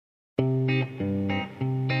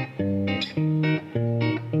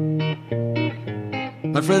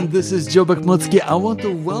My friend, this is Joe Bakhmutsky. I want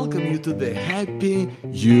to welcome you to the Happy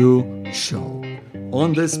You Show.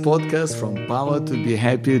 On this podcast from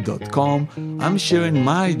powertobehappy.com, I'm sharing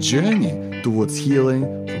my journey towards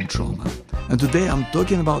healing from trauma. And today I'm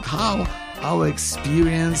talking about how our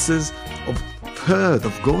experiences of hurt,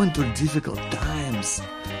 of going through difficult times,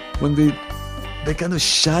 when they kind of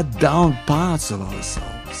shut down parts of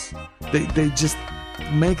ourselves. They just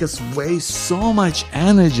make us waste so much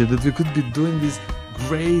energy that we could be doing these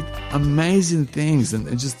great, amazing things and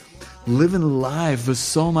just living life with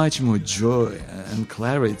so much more joy and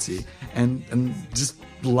clarity and just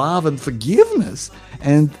love and forgiveness.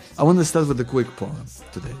 And I want to start with a quick poem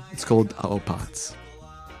today. It's called Our Parts.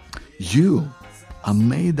 You are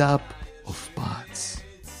made up of parts.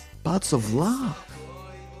 Parts of love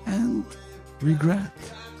and regret.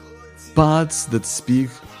 Parts that speak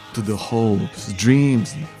to the hopes,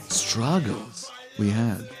 dreams, and struggles we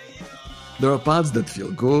had. There are parts that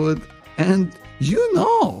feel good, and you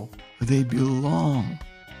know they belong,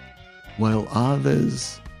 while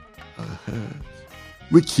others are hurt.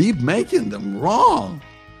 We keep making them wrong.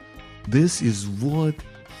 This is what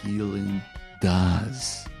healing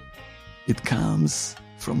does. It comes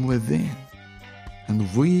from within,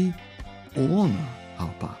 and we honor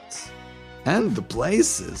our parts and the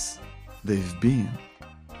places they've been,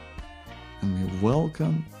 and we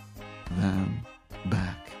welcome them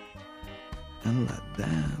back and let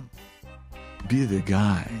them be the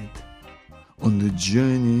guide on the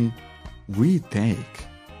journey we take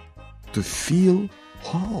to feel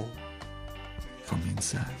whole from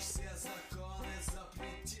inside.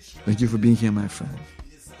 Thank you for being here, my friend.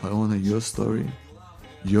 I honor your story,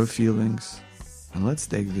 your feelings, and let's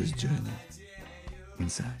take this journey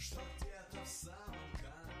inside.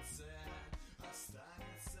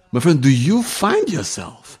 My friend, do you find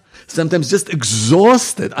yourself sometimes just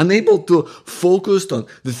exhausted, unable to focus on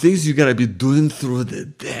the things you gotta be doing through the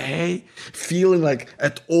day, feeling like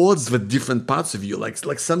at odds with different parts of you, like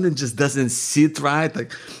something just doesn't sit right,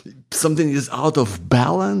 like something is out of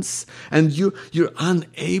balance, and you're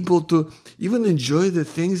unable to even enjoy the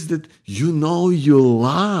things that you know you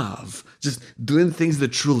love, just doing things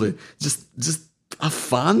that truly just are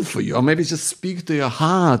fun for you, or maybe just speak to your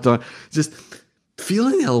heart, or just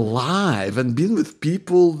feeling alive and being with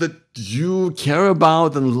people that you care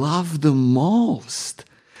about and love the most,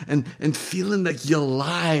 and feeling like your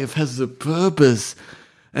life has a purpose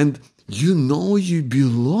and you know you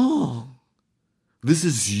belong. This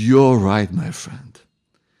is your right, my friend.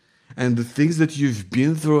 And the things that you've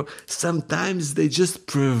been through, sometimes they just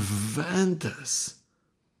prevent us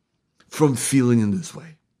from feeling in this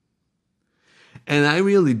way. And I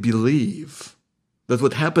really believe that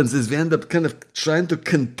what happens is we end up kind of trying to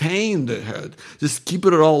contain the hurt, just keep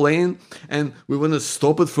it all in, and we want to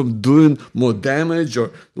stop it from doing more damage or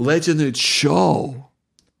letting it show.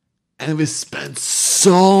 And we spend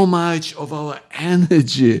so much of our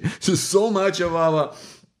energy, just so much of our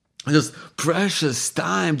just precious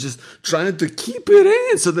time just trying to keep it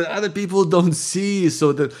in so that other people don't see,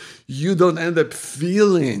 so that you don't end up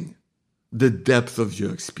feeling the depth of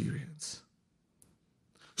your experience.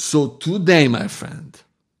 So today, my friend,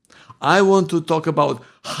 I want to talk about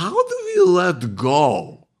how do we let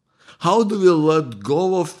go? How do we let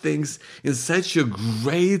go of things in such a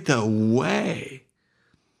greater way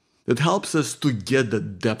that helps us to get the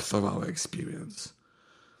depth of our experience?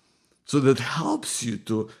 So that helps you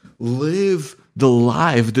to live the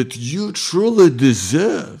life that you truly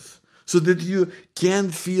deserve, so that you can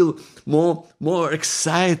feel more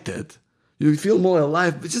excited. You feel more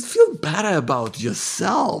alive, but just feel better about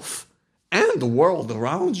yourself and the world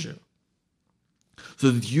around you. So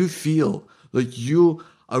that you feel like you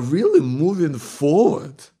are really moving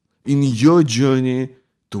forward in your journey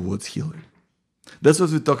towards healing. That's what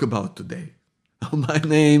we talk about today. My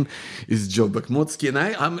name is Joe Bakhmutsky, and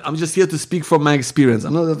I'm just here to speak from my experience.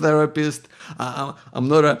 I'm not a therapist. I'm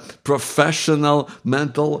not a professional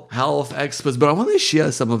mental health expert, but I want to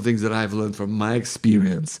share some of the things that I've learned from my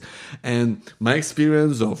experience. And my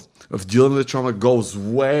experience of dealing with trauma goes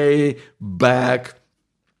way back,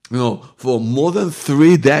 for more than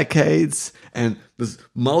 3 decades. And there's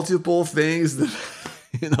multiple things that,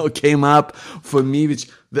 came up for me,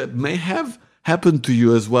 that may have happened to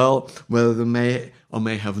you as well, whether they may or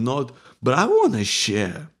may have not. But I want to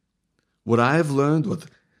share what I've learned,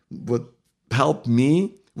 what helped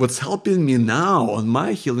me, what's helping me now on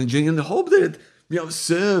my healing journey, in the hope that it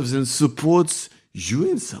serves and supports you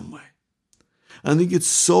in some way. I think it's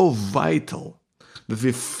so vital that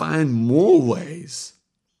we find more ways,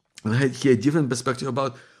 and I had here a different perspective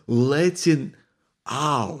about letting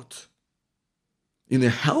out in a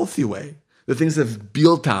healthy way the things that have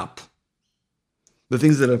built up, the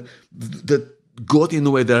things that got in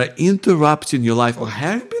the way, that are interrupting your life or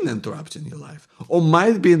have been interrupting your life or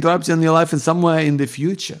might be interrupting your life in some way in the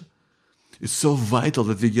future. It's so vital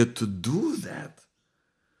that we get to do that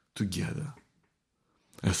together.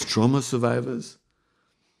 As trauma survivors,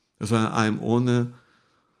 that's why I'm honored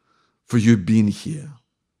for you being here,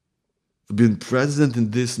 for being present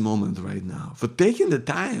in this moment right now, for taking the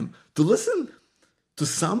time to listen to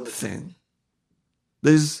something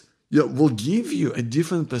that will give you a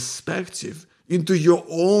different perspective into your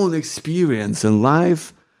own experience in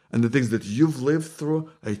life and the things that you've lived through.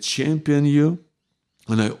 I champion you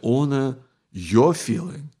and I honor your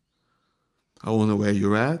feeling. I honor where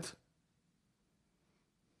you're at,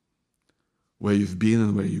 where you've been,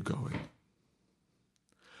 and where you're going.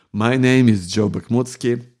 My name is Joe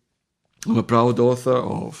Bakhmutsky. I'm a proud author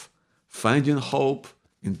of Finding Hope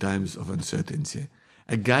in Times of Uncertainty,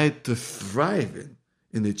 a guide to thriving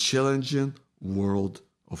in the challenging world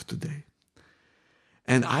of today.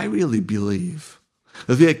 And I really believe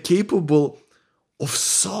that we are capable of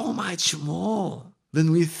so much more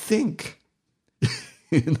than we think.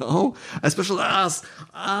 Especially us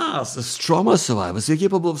as trauma survivors, we're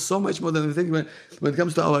capable of so much more than we think when it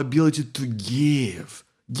comes to our ability to give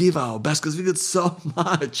our best, because we did so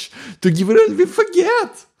much to give it and we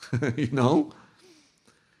forget,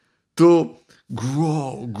 to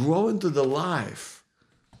grow into the life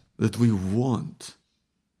that we want,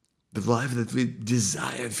 the life that we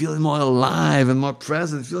desire, feeling more alive and more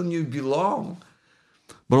present, feeling you belong,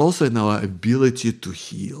 but also in our ability to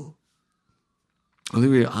heal. I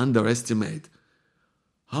think we underestimate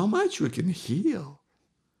how much we can heal.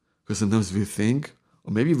 Because sometimes we think,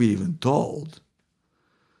 or maybe we're even told,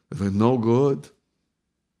 that we're no good,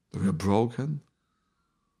 that we're broken,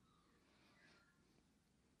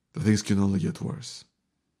 that things can only get worse.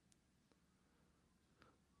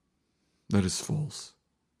 That is false.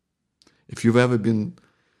 If you've ever been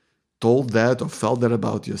told that or felt that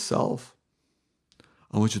about yourself,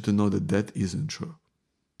 I want you to know that that isn't true.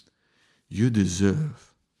 You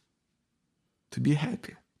deserve to be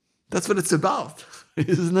happy. That's what it's about,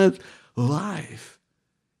 isn't it? Life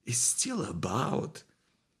is still about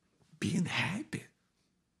being happy.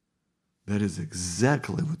 That is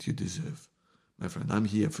exactly what you deserve, my friend. I'm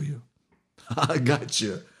here for you. I got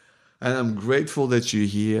you. And I'm grateful that you're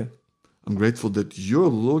here. I'm grateful that you're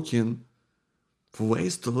looking for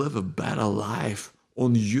ways to live a better life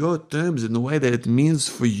on your terms in the way that it means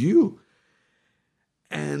for you.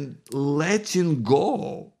 And letting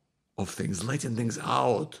go of things, letting things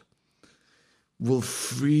out, will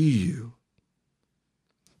free you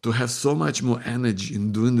to have so much more energy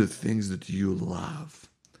in doing the things that you love,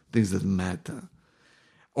 things that matter,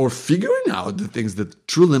 or figuring out the things that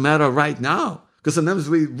truly matter right now. Because sometimes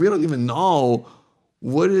we don't even know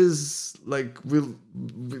what is, like, we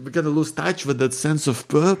kind of lose touch with that sense of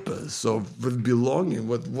purpose, of with belonging,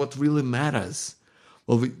 what really matters.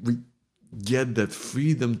 Well, we get that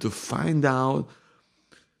freedom to find out,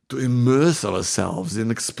 to immerse ourselves in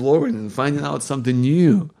exploring and finding out something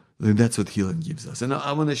new. I think that's what healing gives us. And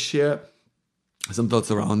I want to share some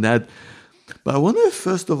thoughts around that. But I want to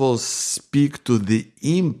first of all speak to the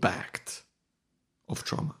impact of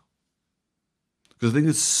trauma. Because I think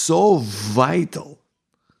it's so vital.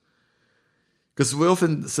 Because we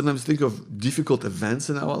often sometimes think of difficult events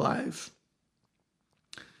in our life,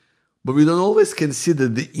 but we don't always consider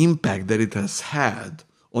the impact that it has had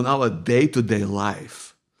on our day-to-day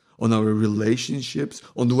life, on our relationships,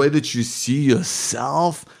 on the way that you see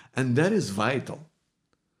yourself, and that is vital.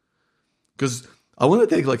 Because I want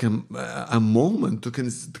to take like a moment to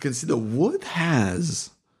consider, what has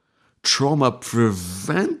trauma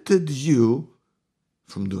prevented you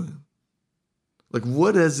from doing? Like,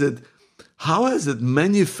 how has it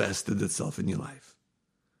manifested itself in your life?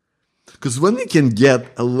 Because when we can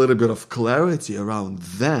get a little bit of clarity around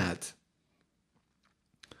that,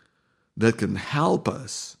 that can help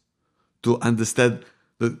us to understand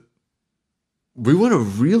that we want to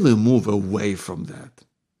really move away from that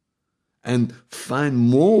and find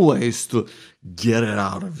more ways to get it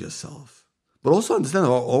out of yourself. But also understand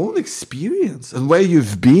our own experience and where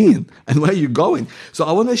you've been and where you're going. So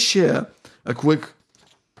I want to share a quick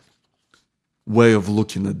way of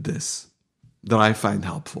looking at this that I find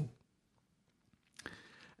helpful.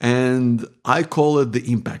 And I call it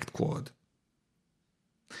the impact quad.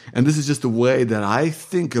 And this is just a way that I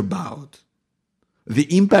think about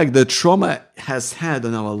the impact that trauma has had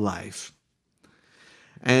on our life.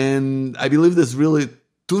 And I believe there's really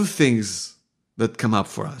two things that come up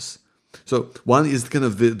for us. So one is kind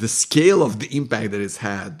of the scale of the impact that it's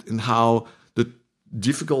had and how the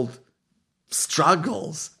difficult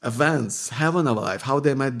struggles, events have in our life, how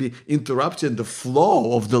they might be interrupting the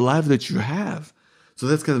flow of the life that you have. So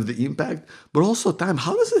that's kind of the impact, but also time.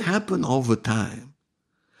 How does it happen over time?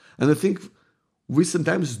 And I think we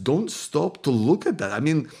sometimes don't stop to look at that. I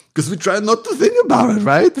mean, because we try not to think about it,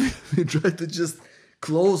 right? We try to just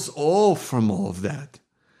close off from all of that.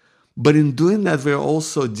 But in doing that, we're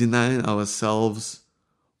also denying ourselves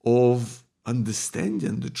of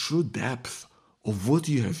understanding the true depth of what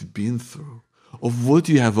you have been through, of what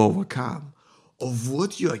you have overcome, of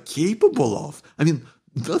what you are capable of. I mean,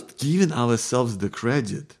 not giving ourselves the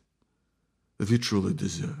credit that we truly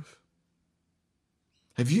deserve.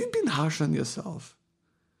 Have you been harsh on yourself?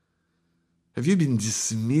 Have you been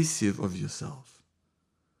dismissive of yourself?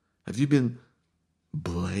 Have you been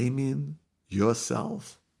blaming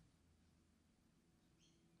yourself?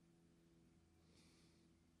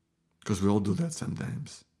 Because we all do that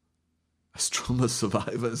sometimes. As trauma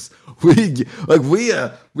survivors, we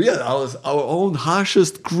are our own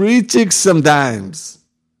harshest critics sometimes.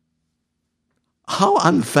 How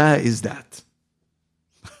unfair is that?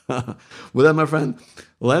 With that, my friend,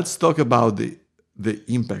 let's talk about the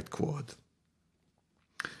impact quad.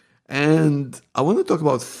 And I want to talk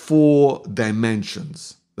about 4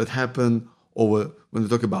 dimensions that happen over when we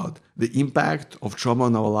talk about the impact of trauma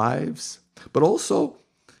on our lives, but also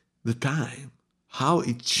the time, how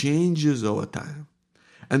it changes over time.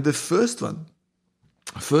 And the first one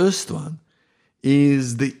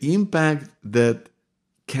is the impact that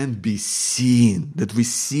can be seen, that we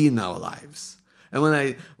see in our lives. And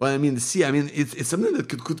when I mean see, I mean it's something that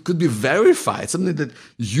could be verified, something that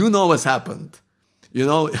you know has happened. You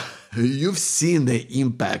know, you've seen the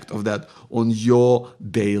impact of that on your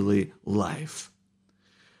daily life.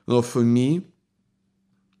 You know, for me,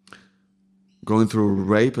 going through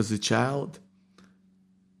rape as a child,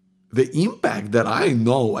 the impact that I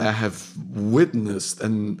know I have witnessed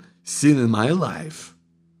and seen in my life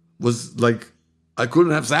was like, I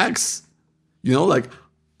couldn't have sex. You know, like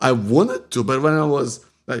I wanted to, but when I was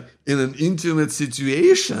like in an intimate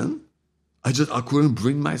situation, I couldn't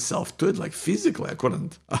bring myself to it. Like physically, I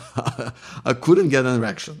couldn't. I couldn't get an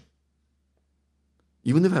erection,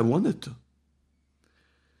 even if I wanted to.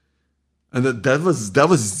 And that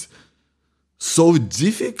was so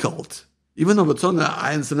difficult. Even though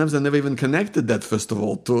sometimes I never even connected that, first of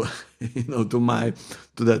all, to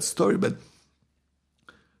to that story. But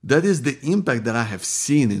that is the impact that I have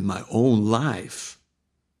seen in my own life,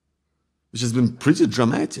 which has been pretty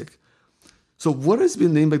dramatic. So what has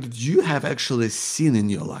been the impact that you have actually seen in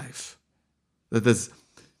your life that has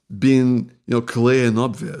been, clear and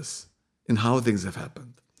obvious in how things have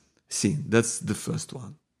happened? Seen. That's the first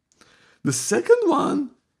one. The second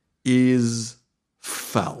one is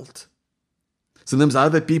felt. Sometimes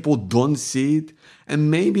other people don't see it,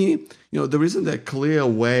 and maybe, there isn't a clear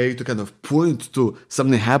way to kind of point to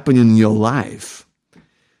something happening in your life,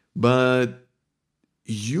 but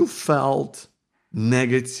you felt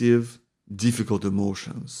negative, difficult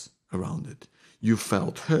emotions around it. You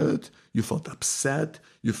felt hurt, you felt upset,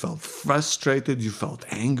 you felt frustrated, you felt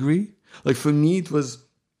angry. Like for me, it was,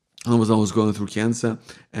 I was going through cancer,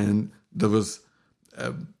 and there was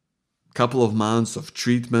a couple of months of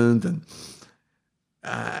treatment,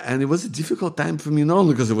 and it was a difficult time for me, not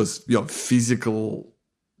only because it was physical,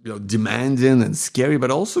 demanding and scary,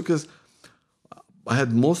 but also because I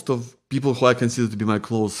had most of people who I consider to be my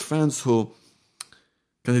close friends who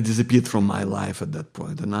kind of disappeared from my life at that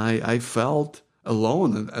point. And I felt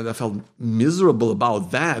alone, and I felt miserable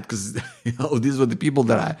about that, because these were the people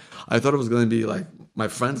that I thought it was going to be like my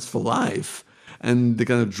friends for life, and they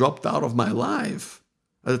kind of dropped out of my life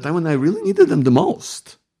at a time when I really needed them the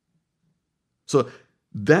most. So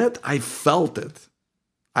that I felt it.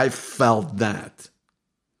 I felt that.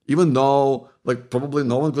 Even though probably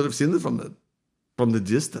no one could have seen it from the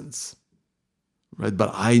distance. Right?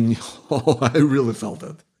 But I knew, I really felt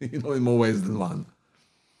it, in more ways than one.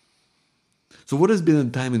 So what has been a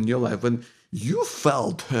time in your life when you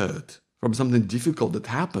felt hurt from something difficult that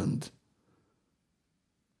happened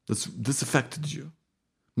this affected you?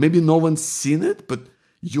 Maybe no one's seen it, but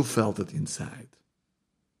you felt it inside.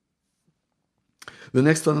 The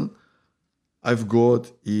next one I've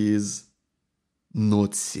got is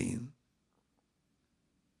not seen.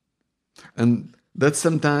 And that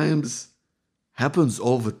sometimes happens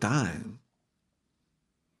over time.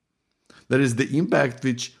 That is the impact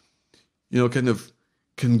which, kind of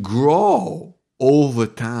can grow over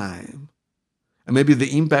time. And maybe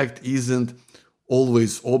the impact isn't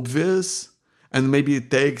always obvious, and maybe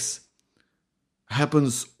it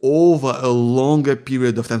happens over a longer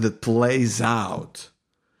period of time that plays out.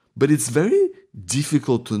 But it's very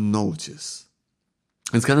difficult to notice.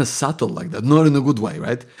 It's kind of subtle like that, not in a good way,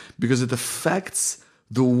 right? Because it affects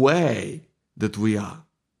the way that we are.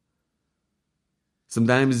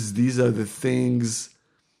 Sometimes these are the things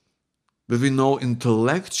that we know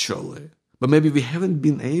intellectually, but maybe we haven't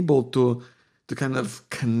been able to kind of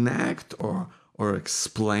connect or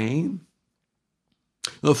explain.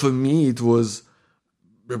 For me, it was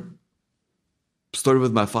a story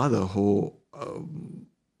with my father who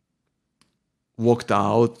walked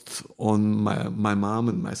out on my mom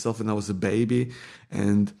and myself when I was a baby,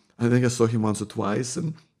 and I think I saw him once or twice,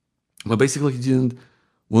 but basically he didn't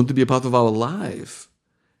want to be a part of our life.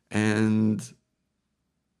 And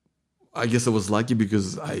I guess I was lucky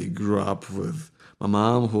because I grew up with my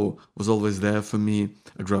mom, who was always there for me.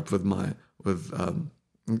 I grew up with my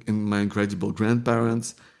incredible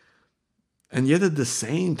grandparents, and yet at the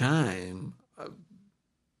same time,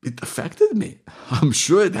 it affected me. I'm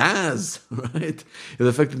sure it has, right? It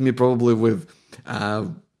affected me probably with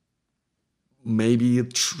maybe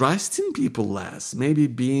trusting people less, maybe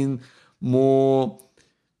being more,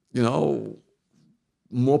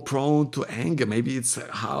 more prone to anger. Maybe it's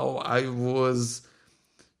how I was,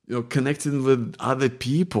 connecting with other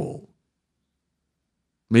people.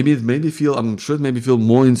 Maybe it made me feel, I'm sure it made me feel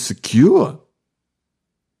more insecure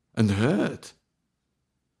and hurt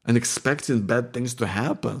and expecting bad things to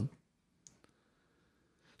happen.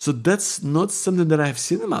 So that's not something that I've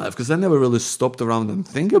seen in my life, because I never really stopped around and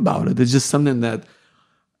think about it. It's just something that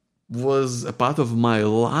was a part of my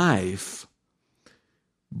life,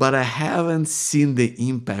 but I haven't seen the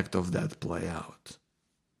impact of that play out.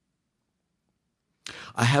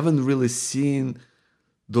 I haven't really seen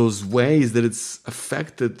those ways that it's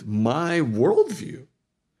affected my worldview.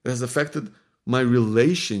 It has affected my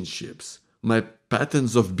relationships, my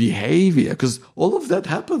patterns of behavior, because all of that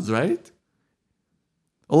happens, right?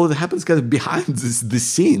 All of that happens kind of behind the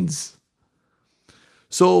scenes.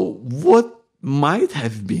 So what might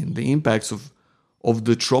have been the impacts of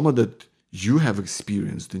the trauma that you have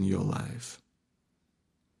experienced in your life?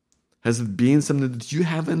 Has it been something that you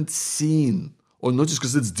haven't seen or noticed?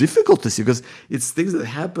 Because it's difficult to see, because it's things that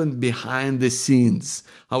happen behind the scenes,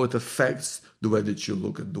 how it affects the way that you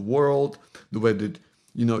look at the world, the way that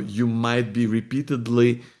you might be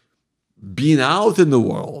repeatedly being out in the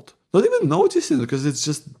world, not even noticing it, because it's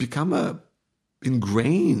just become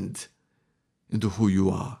ingrained into who you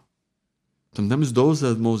are. Sometimes those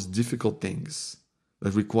are the most difficult things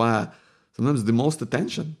that require sometimes the most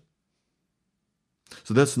attention.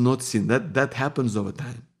 So that's not seen. That happens over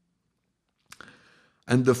time.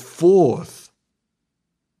 And the fourth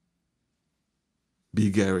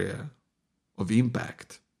big area of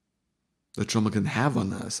impact that trauma can have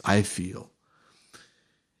on us, I feel,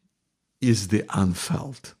 is the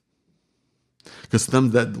unfelt. Because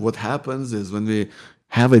sometimes that what happens is when we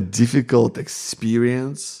have a difficult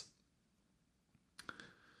experience,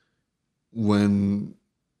 when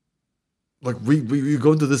we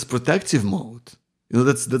go into this protective mode.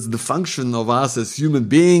 That's the function of us as human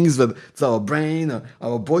beings, but it's our brain,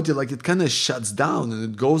 our body, it kind of shuts down and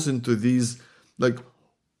it goes into these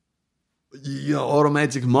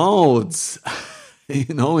automatic modes,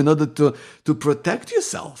 in order to protect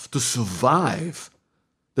yourself, to survive.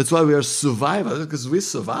 That's why we are survivors, because we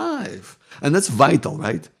survive. And that's vital,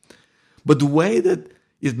 right? But the way that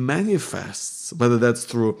it manifests, whether that's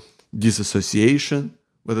through disassociation,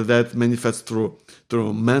 whether that manifests through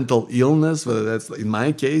mental illness, whether that's, in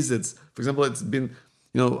my case, for example, it's been,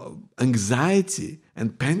 anxiety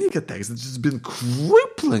and panic attacks. It's just been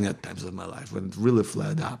crippling at times of my life when it really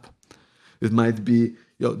flared up. It might be,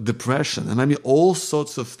 depression. It might be all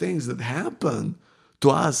sorts of things that happen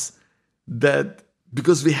to us that,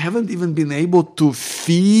 because we haven't even been able to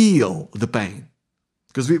feel the pain,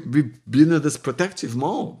 because we've been in this protective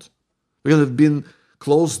mode. We have been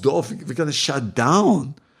closed off. We kind of shut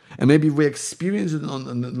down. And maybe we experience it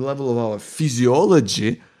on the level of our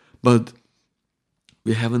physiology, but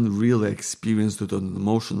we haven't really experienced it on an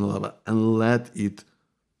emotional level and let it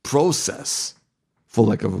process, for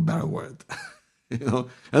lack of a better word. And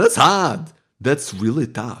that's hard. That's really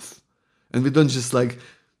tough. And we don't just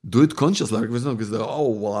do it consciously. Because I'm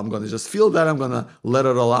going to just feel that. I'm going to let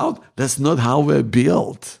it all out. That's not how we're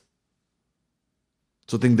built.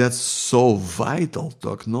 So I think that's so vital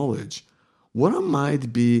to acknowledge. What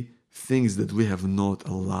might be things that we have not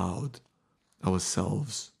allowed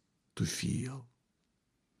ourselves to feel?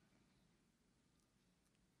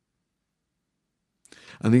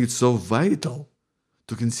 I think it's so vital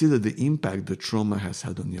to consider the impact that trauma has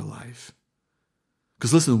had on your life.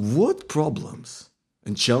 Because listen, what problems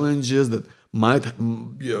and challenges that might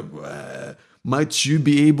might you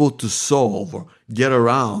be able to solve or get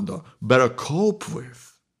around or better cope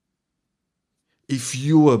with if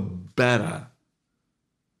you were better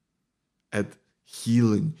at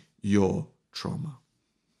healing your trauma?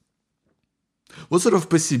 What sort of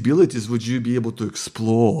possibilities would you be able to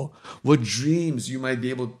explore? What dreams you might be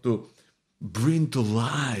able to bring to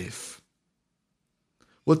life?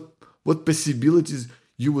 What possibilities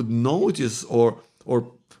you would notice or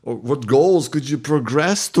what goals could you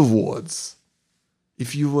progress towards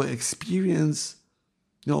if you were experience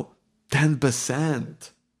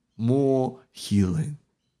 10% more healing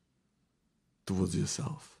towards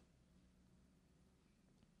yourself?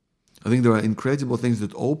 I think there are incredible things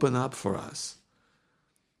that open up for us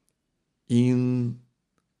in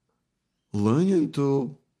learning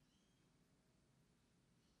to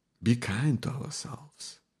be kind to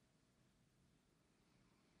ourselves,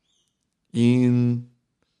 in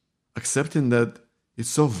accepting that it's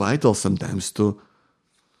so vital sometimes to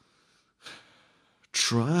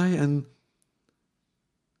try and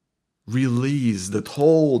release that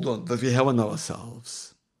hold that we have on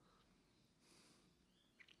ourselves,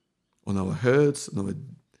 on our hurts, on our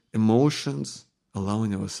emotions,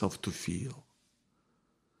 allowing ourselves to feel.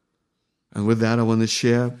 And with that, I want to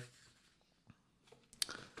share a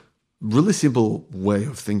really simple way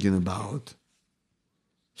of thinking about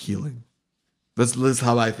healing. That's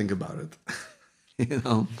how I think about it.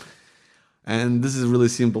 And this is a really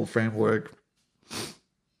simple framework.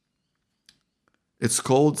 It's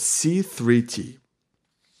called C3T.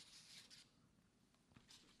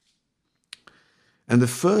 And the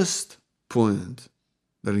first point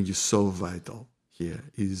that I think is so vital here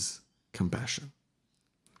is compassion.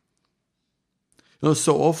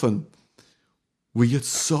 So often we get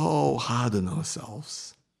so hard on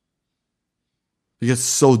ourselves. We get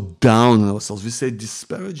so down on ourselves. We say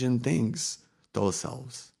disparaging things to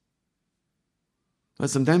ourselves.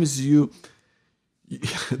 But sometimes the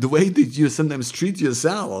way that you sometimes treat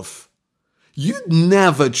yourself, you'd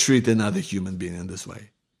never treat another human being in this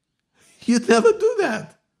way. You'd never do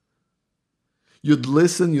that. You'd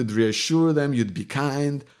listen, you'd reassure them, you'd be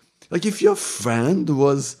kind. Like if your friend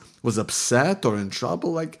was upset or in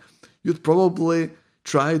trouble, you'd probably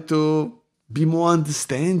try to be more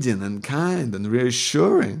understanding and kind and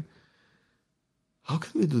reassuring. How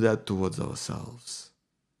can we do that towards ourselves?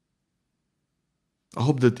 I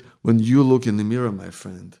hope that when you look in the mirror, my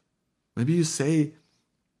friend, maybe you say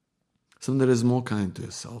something that is more kind to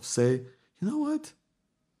yourself. Say, you know what?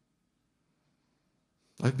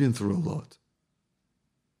 I've been through a lot.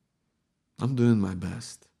 I'm doing my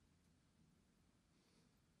best.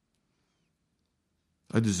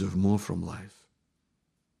 I deserve more from life.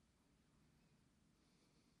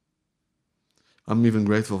 I'm even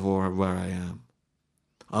grateful for where I am.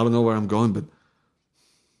 I don't know where I'm going, but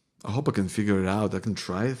I hope I can figure it out. I can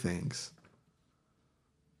try things.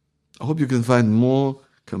 I hope you can find more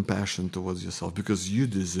compassion towards yourself because you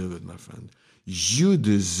deserve it, my friend. You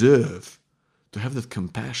deserve to have that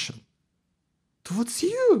compassion towards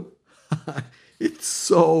you. It's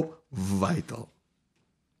so vital.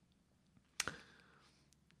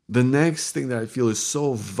 The next thing that I feel is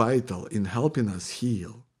so vital in helping us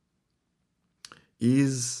heal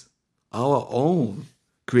is our own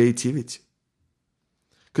creativity.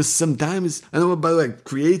 Because sometimes, I know, by the way,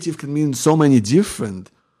 creative can mean so many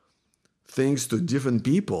different things to different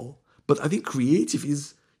people. But I think creative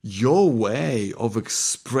is your way of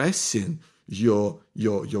expressing your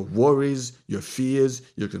worries, your fears,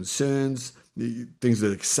 your concerns, things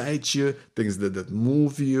that excite you, things that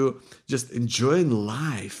move you, just enjoying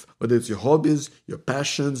life, whether it's your hobbies, your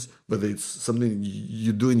passions, whether it's something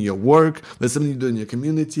you do in your work, whether it's something you do in your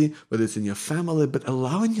community, whether it's in your family, but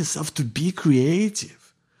allowing yourself to be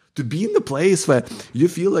creative, to be in the place where you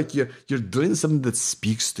feel like you're doing something that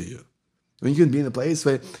speaks to you. When you can be in a place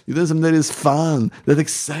where you're doing something that is fun, that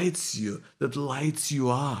excites you, that lights you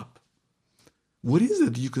up. What is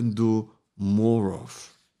it you can do more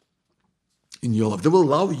of in your life that will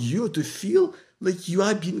allow you to feel like you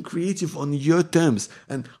are being creative on your terms?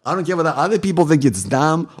 And I don't care whether other people think it's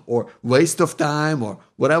dumb or waste of time or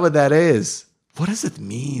whatever that is. What does it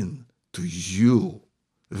mean to you?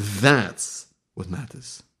 That's what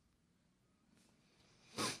matters.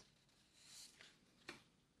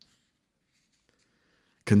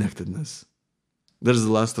 Connectedness. That is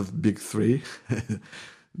the last of big three.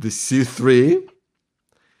 The C3.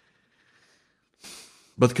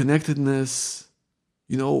 But connectedness,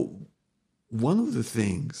 one of the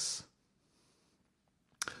things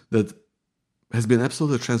that has been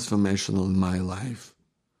absolutely transformational in my life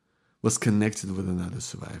was connected with another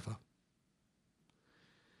survivor.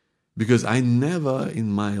 Because I never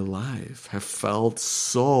in my life have felt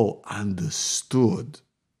so understood.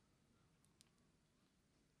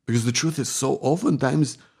 Because the truth is, so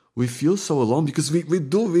oftentimes we feel so alone because we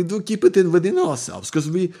do keep it within ourselves because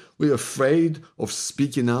we're afraid of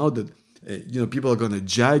speaking out that people are going to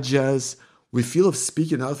judge us. We feel of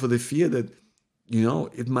speaking out for the fear that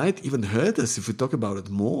it might even hurt us if we talk about it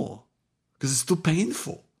more because it's too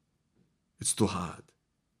painful. It's too hard.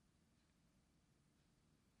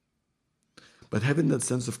 But having that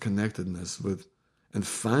sense of connectedness with and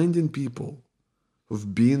finding people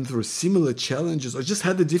who've been through similar challenges or just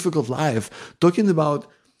had a difficult life, talking about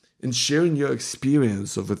and sharing your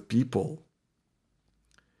experience with people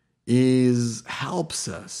helps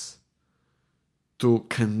us to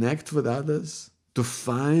connect with others, to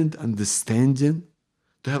find understanding,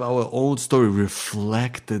 to have our own story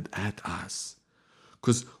reflected at us.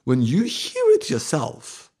 Because when you hear it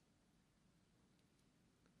yourself,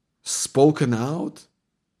 spoken out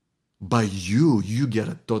by you get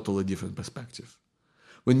a totally different perspective.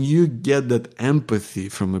 When you get that empathy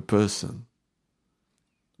from a person,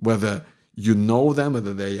 whether you know them,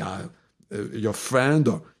 whether they are your friend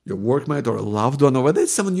or your workmate or a loved one, or whether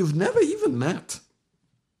it's someone you've never even met,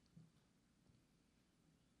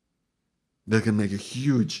 that can make a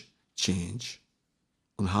huge change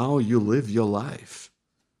on how you live your life.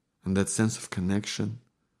 And that sense of connection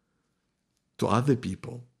to other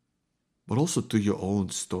people, but also to your own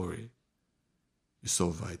story, is so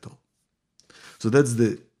vital. So that's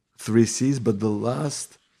the 3 C's, but the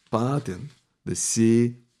last part in the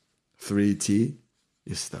C3T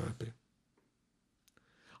is therapy.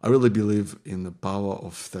 I really believe in the power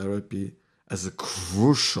of therapy as a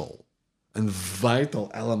crucial and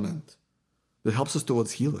vital element that helps us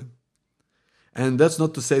towards healing. And that's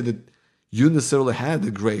not to say that you necessarily had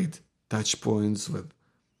a great touch points with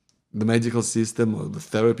the medical system or the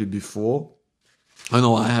therapy before. I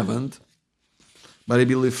know I haven't, but I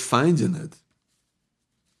believe finding it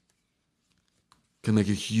can make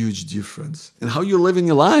a huge difference in how you're living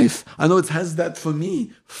your life. I know it has that for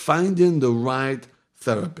me, finding the right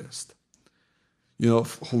therapist,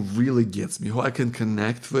 who really gets me, who I can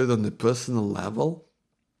connect with on a personal level,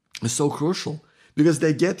 is so crucial because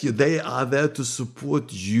they get you. They are there to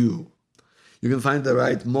support you. You can find the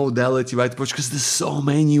right modality, right approach, because there's so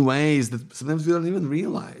many ways that sometimes we don't even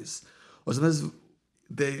realize. Or sometimes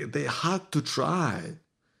they're hard to try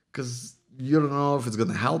because you don't know if it's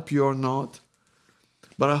going to help you or not.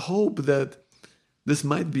 But I hope that this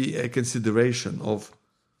might be a consideration of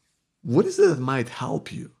what is it that might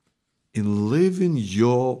help you in living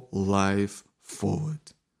your life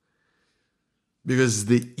forward. Because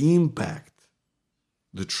the impact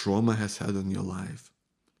the trauma has had on your life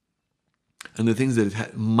and the things that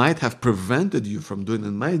it might have prevented you from doing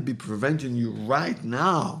and might be preventing you right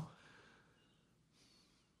now,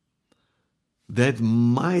 that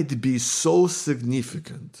might be so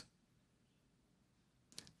significant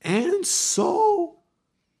and so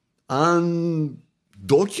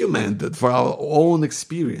undocumented for our own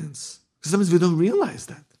experience. Sometimes we don't realize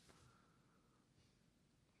that.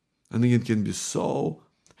 I think it can be so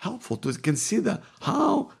helpful to consider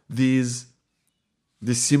how these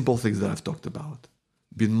simple things that I've talked about,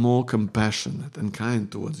 being more compassionate and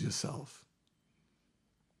kind towards yourself,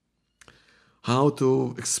 how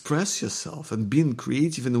to express yourself and being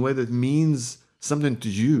creative in a way that means something to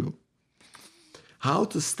you, how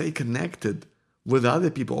to stay connected with other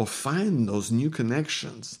people or find those new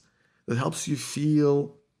connections that helps you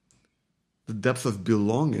feel the depth of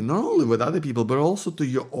belonging, not only with other people, but also to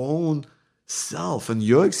your own self and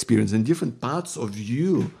your experience and different parts of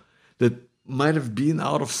you that might have been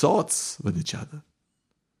out of sorts with each other.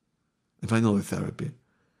 And finally, therapy.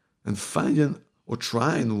 And finding or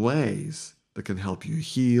trying ways that can help you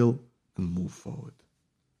heal and move forward.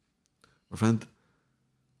 My friend,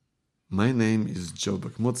 my name is Joe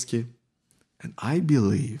Bakhmutsky, and I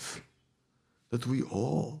believe that we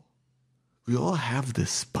all have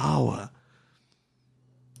this power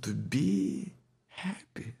to be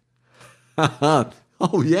happy.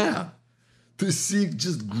 Oh yeah, to seek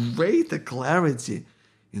just greater clarity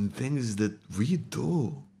in things that we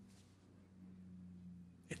do,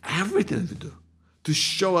 in everything we do, to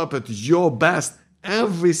show up at your best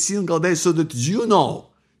every single day so that you know,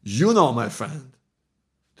 my friend,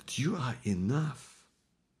 that you are enough.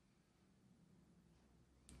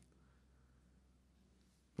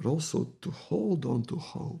 But also to hold on to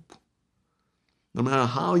hope. No matter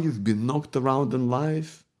how you've been knocked around in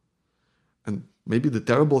life, and maybe the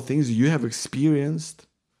terrible things you have experienced,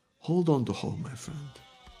 hold on to hope, my friend.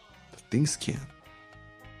 That things can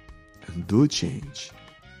and do change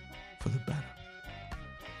for the better.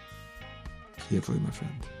 here for you, my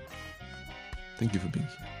friend. Thank you for being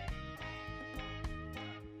here.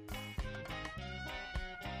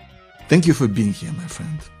 Thank you for being here, my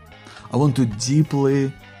friend. I want to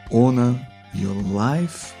deeply honor your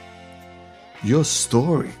life, your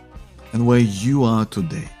story, and where you are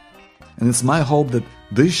today. And it's my hope that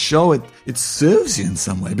this show, it serves you in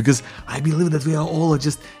some way, because I believe that we are all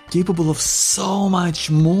just capable of so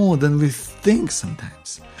much more than we think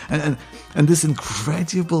sometimes. And this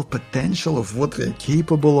incredible potential of what we are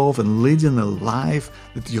capable of and leading a life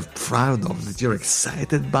that you're proud of, that you're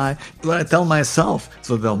excited by, what I tell myself,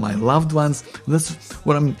 so tell my loved ones. And that's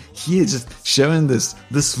what I'm here, just sharing this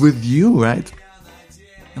with you, right?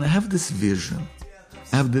 And I have this vision.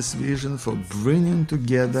 I have this vision for bringing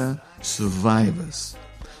together survivors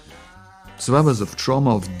of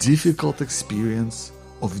trauma, of difficult experience,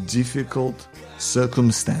 of difficult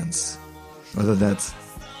circumstance, whether that's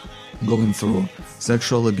going through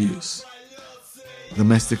sexual abuse,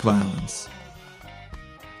 domestic violence,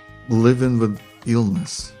 living with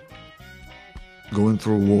illness, going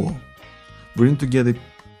through war. Bring together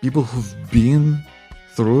people who've been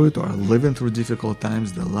through it or are living through difficult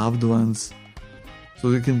times, their loved ones, so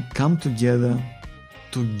we can come together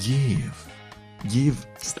to give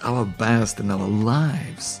our best in our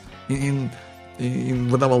lives, in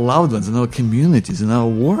with our loved ones, in our communities, in our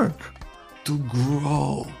work, to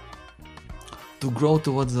grow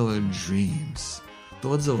towards our dreams,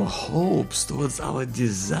 towards our hopes, towards our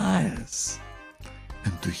desires,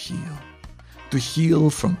 and to heal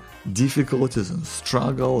from difficulties and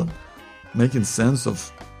struggle, and making sense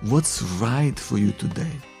of what's right for you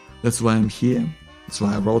today. That's why I'm here. That's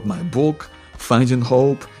why I wrote my book, Finding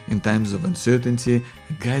Hope in Times of Uncertainty,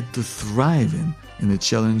 a guide to thriving in the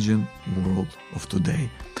challenging world of today.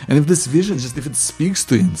 And if this vision, just if it speaks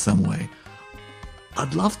to you in some way,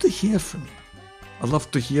 I'd love to hear from you. I'd love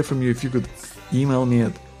to hear from you. If you could email me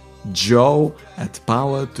at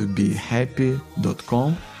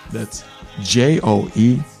joe@powertobehappy.com. That's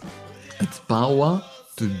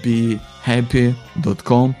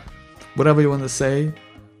joe@powertobehappy.com. Whatever you want to say,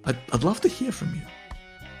 I'd love to hear from you.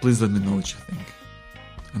 Please let me know what you think.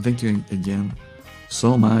 And thank you again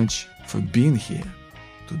so much for being here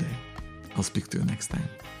today. I'll speak to you next time.